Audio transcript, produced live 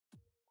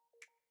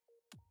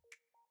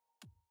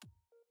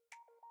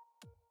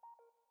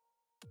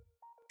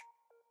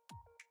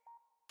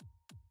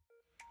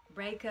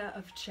Breaker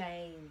of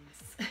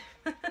Chains.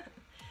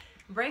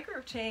 Breaker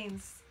of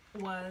Chains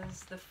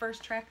was the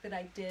first track that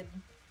I did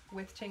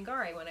with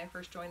Tingari when I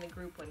first joined the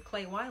group, when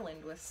Clay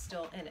Weiland was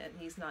still in it.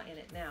 He's not in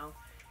it now.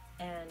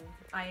 And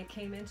I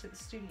came into the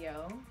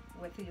studio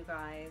with you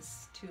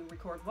guys to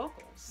record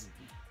vocals.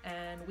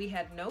 And we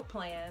had no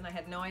plan. I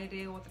had no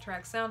idea what the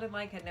track sounded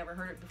like. Had never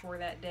heard it before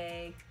that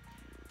day.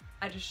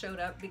 I just showed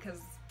up because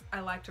I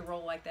like to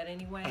roll like that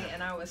anyway,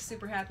 and I was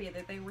super happy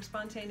that they were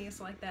spontaneous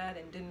like that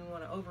and didn't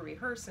want to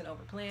over-rehearse and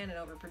over-plan and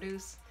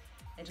over-produce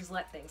and just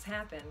let things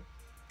happen.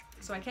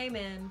 So I came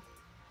in,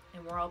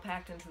 and we're all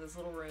packed into this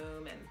little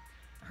room, and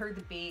heard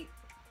the beat,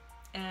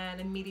 and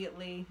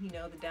immediately, you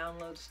know, the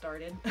download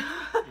started.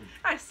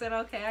 I said,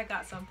 okay, I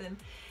got something.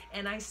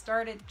 And I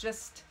started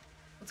just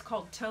what's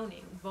called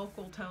toning,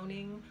 vocal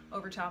toning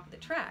over top of the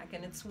track,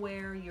 and it's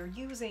where you're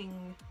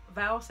using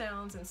vowel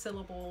sounds and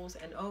syllables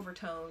and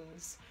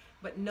overtones,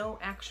 but no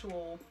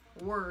actual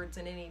words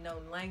in any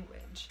known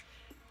language.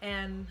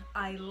 And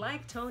I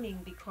like toning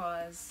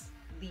because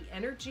the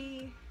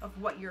energy of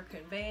what you're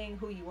conveying,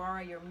 who you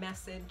are, your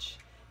message,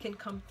 can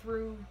come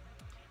through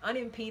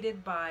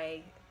unimpeded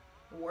by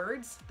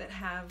words that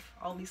have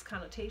all these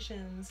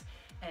connotations,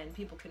 and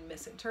people can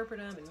misinterpret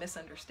them and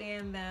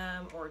misunderstand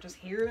them, or just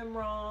hear them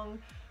wrong,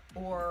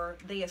 or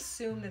they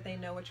assume that they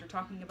know what you're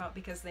talking about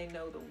because they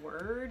know the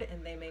word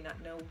and they may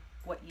not know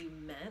what you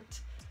meant.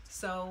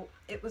 So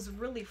it was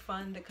really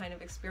fun to kind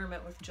of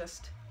experiment with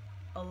just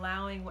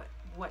allowing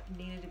what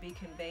needed to be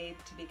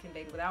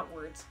conveyed without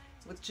words,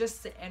 with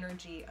just the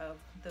energy of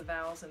the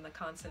vowels and the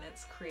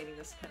consonants, creating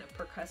this kind of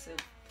percussive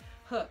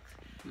hook.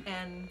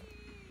 And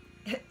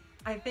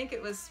I think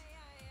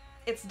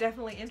it's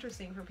definitely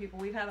interesting for people.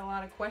 We've had a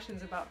lot of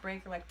questions about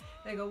Breaker, like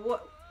they go,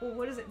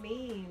 what does it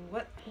mean?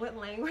 What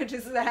language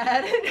is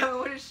that? You know,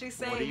 what is she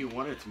saying? What do you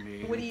want it to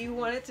mean? What do you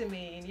want it to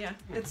mean? Yeah,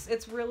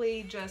 it's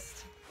really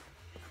just,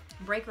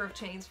 Breaker of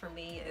Chains for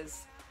me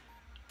is,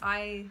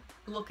 I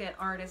look at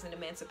art as an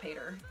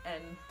emancipator,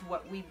 and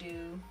what we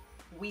do,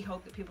 we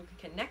hope that people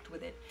can connect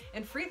with it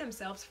and free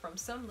themselves from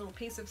some little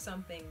piece of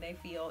something they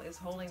feel is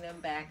holding them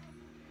back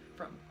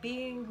from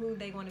being who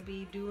they want to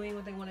be, doing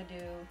what they want to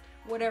do,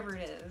 whatever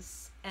it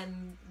is.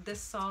 And this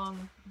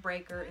song,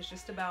 Breaker, is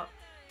just about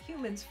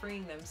humans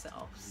freeing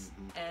themselves.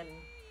 And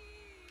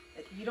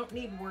you don't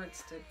need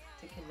words to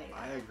convey that.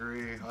 I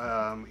agree.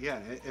 Yeah,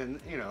 and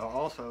you know,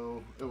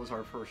 also it was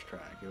our first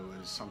track. It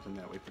was something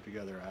that we put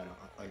together,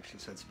 like she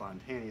said,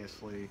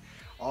 spontaneously.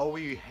 All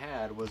we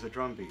had was a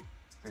drum beat,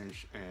 and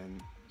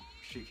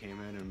she came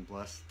in and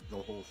blessed the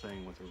whole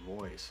thing with her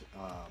voice.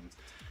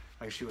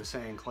 Like she was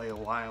saying, Clay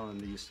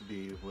Weiland used to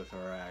be with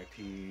our act.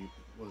 He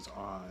was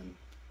on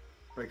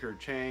Breaker of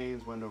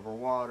Chains, Wind Over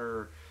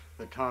Water,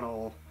 The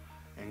Tunnel,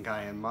 and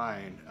Guy in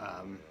Mind.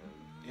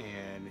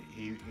 And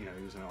he, you know,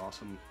 he was an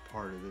awesome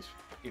part of this,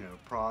 you know,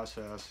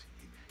 process.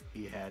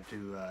 He had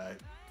to,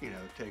 you know,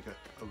 take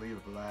a leave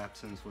of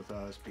absence with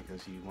us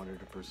because he wanted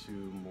to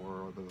pursue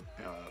more of the,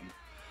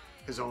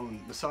 his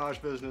own massage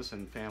business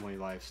and family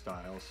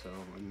lifestyle. So,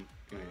 and,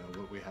 you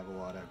know, we have a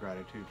lot of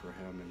gratitude for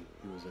him, and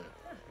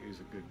he was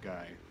a good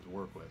guy to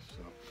work with.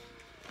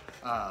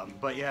 So,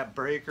 but yeah,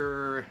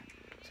 Breaker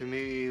to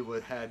me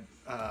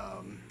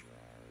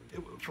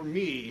for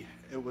me,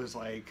 it was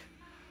like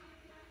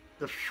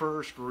the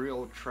first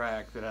real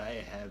track that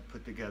I had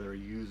put together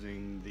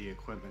using the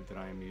equipment that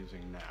I'm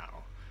using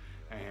now,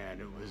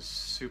 and it was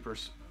super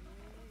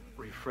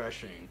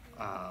refreshing.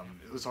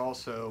 It was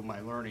also my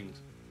learning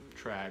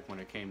track when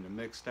it came to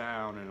mix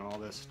down and all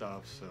this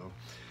stuff, so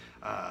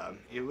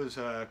it was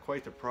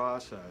quite the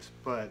process.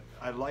 But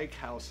I like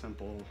how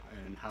simple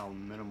and how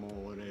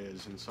minimal it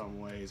is in some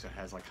ways. It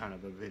has like kind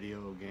of a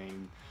video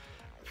game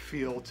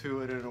feel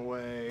to it in a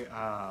way.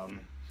 A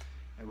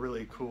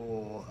really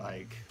cool,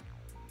 like,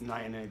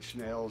 Nine Inch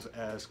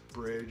Nails-esque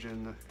bridge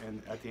and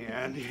at the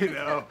end, you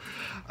know.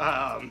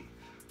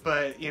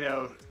 But, you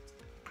know,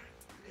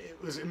 it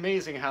was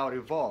amazing how it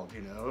evolved.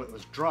 You know, it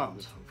was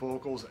drums,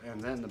 vocals,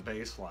 and then the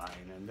bass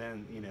line, and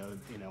then you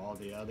know all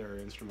the other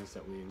instruments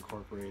that we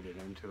incorporated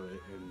into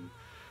it. And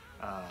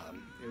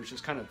it was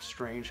just kind of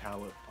strange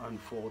how it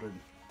unfolded.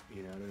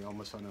 You know, it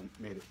almost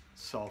made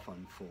itself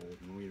unfold,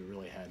 and we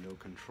really had no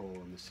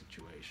control in the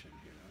situation.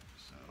 You know,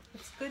 so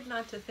it's good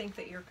not to think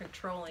that you're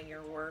controlling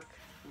your work.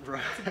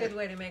 Right. It's a good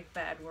way to make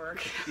bad work.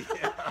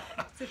 Yeah.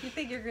 So if you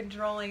think you're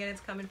controlling and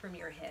it's coming from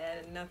your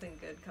head, and nothing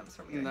good comes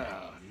from your head.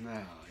 No.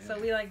 Yeah. So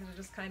we like to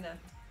just kind of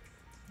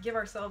give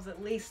ourselves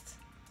at least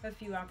a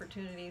few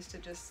opportunities to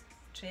just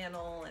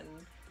channel and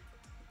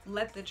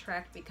let the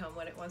track become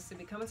what it wants to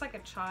become. It's like a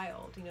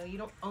child, you know, you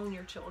don't own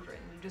your children.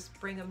 You just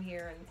bring them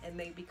here and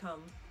they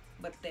become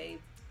what they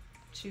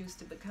choose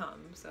to become.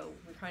 So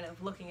we're kind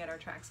of looking at our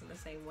tracks in the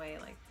same way,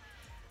 like,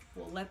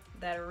 we'll let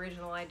that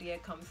original idea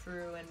come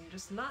through and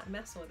just not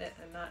mess with it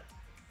and not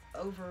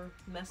over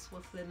mess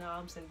with the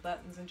knobs and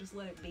buttons, and just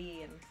let it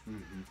be,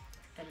 and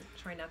and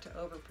try not to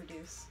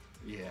overproduce.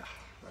 Yeah,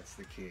 that's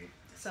the key.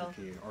 That's So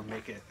the key. Or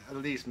at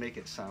least make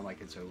it sound like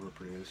it's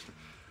overproduced.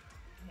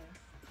 yeah,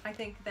 I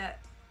think that,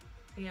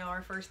 you know,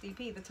 our first EP,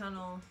 The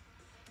Tunnel,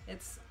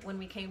 it's when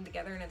we came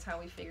together, and it's how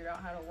we figured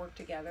out how to work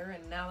together.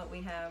 And now that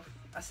we have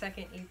a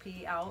second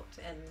EP out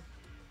and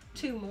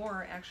 2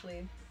 more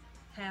actually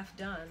half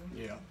done,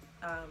 Yeah.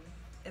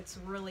 it's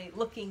really,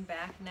 looking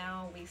back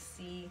now, we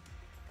see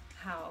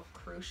how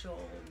crucial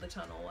the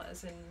tunnel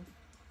was in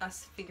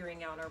us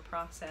figuring out our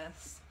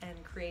process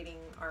and creating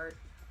art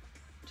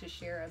to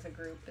share as a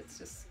group. It's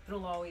just,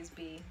 it'll always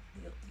be,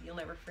 you'll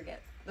never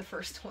forget the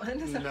first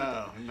one. So.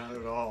 No, not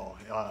at all.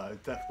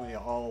 Definitely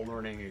all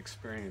learning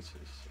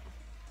experiences.